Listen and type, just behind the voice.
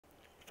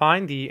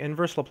Find the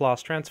inverse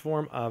Laplace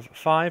transform of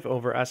 5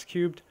 over s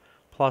cubed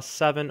plus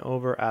 7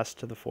 over s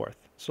to the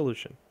fourth.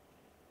 Solution.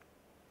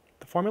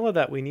 The formula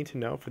that we need to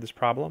know for this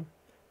problem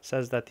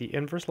says that the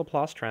inverse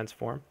Laplace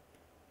transform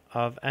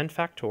of n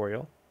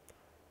factorial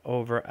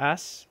over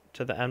s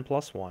to the n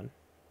plus 1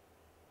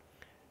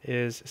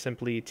 is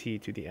simply t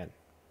to the n.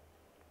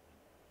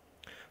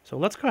 So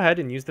let's go ahead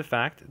and use the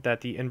fact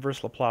that the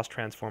inverse Laplace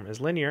transform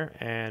is linear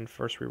and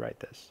first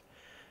rewrite this.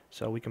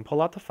 So we can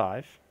pull out the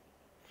 5,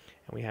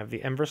 and we have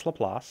the inverse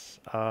Laplace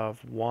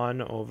of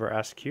 1 over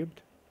s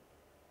cubed.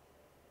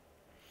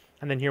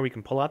 And then here we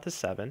can pull out the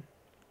 7,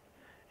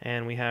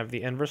 and we have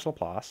the inverse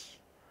Laplace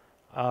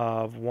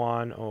of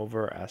 1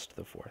 over s to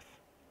the fourth.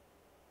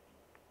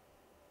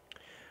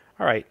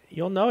 All right,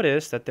 you'll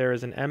notice that there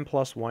is an n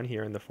plus 1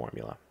 here in the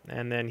formula,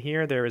 and then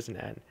here there is an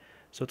n.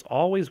 So it's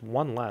always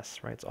 1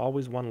 less, right? It's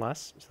always 1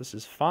 less. So this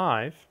is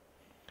 5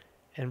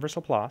 inverse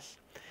Laplace.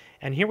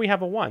 And here we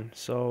have a 1,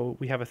 so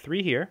we have a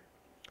 3 here.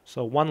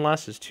 So 1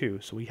 less is 2,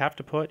 so we have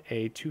to put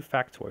a 2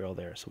 factorial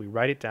there. So we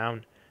write it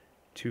down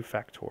 2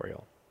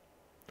 factorial.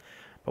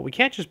 But we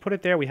can't just put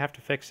it there, we have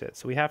to fix it.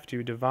 So we have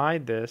to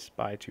divide this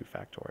by 2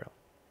 factorial.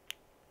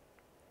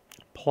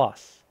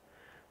 Plus,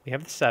 we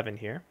have the 7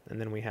 here,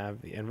 and then we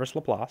have the inverse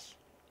Laplace.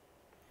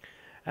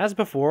 As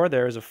before,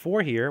 there is a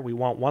 4 here. We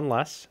want 1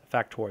 less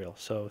factorial,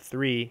 so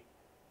 3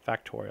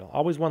 factorial.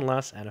 Always 1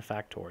 less and a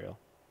factorial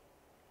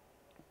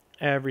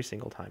every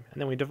single time.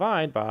 And then we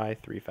divide by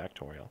 3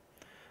 factorial.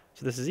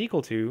 So this is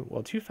equal to,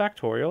 well, 2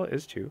 factorial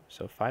is 2,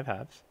 so 5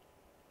 halves.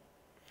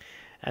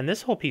 And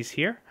this whole piece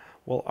here,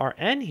 well, our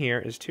n here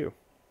is 2,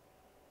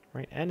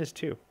 right? N is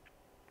 2.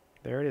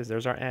 There it is.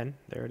 There's our n.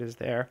 There it is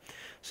there.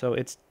 So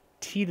it's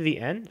t to the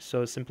n,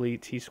 so simply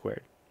t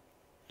squared.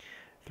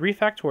 3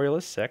 factorial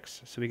is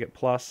 6, so we get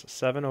plus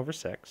 7 over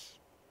 6.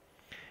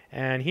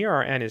 And here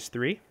our n is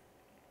 3,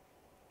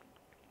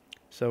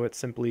 so it's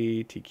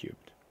simply t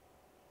cubed.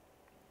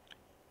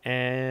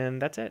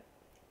 And that's it.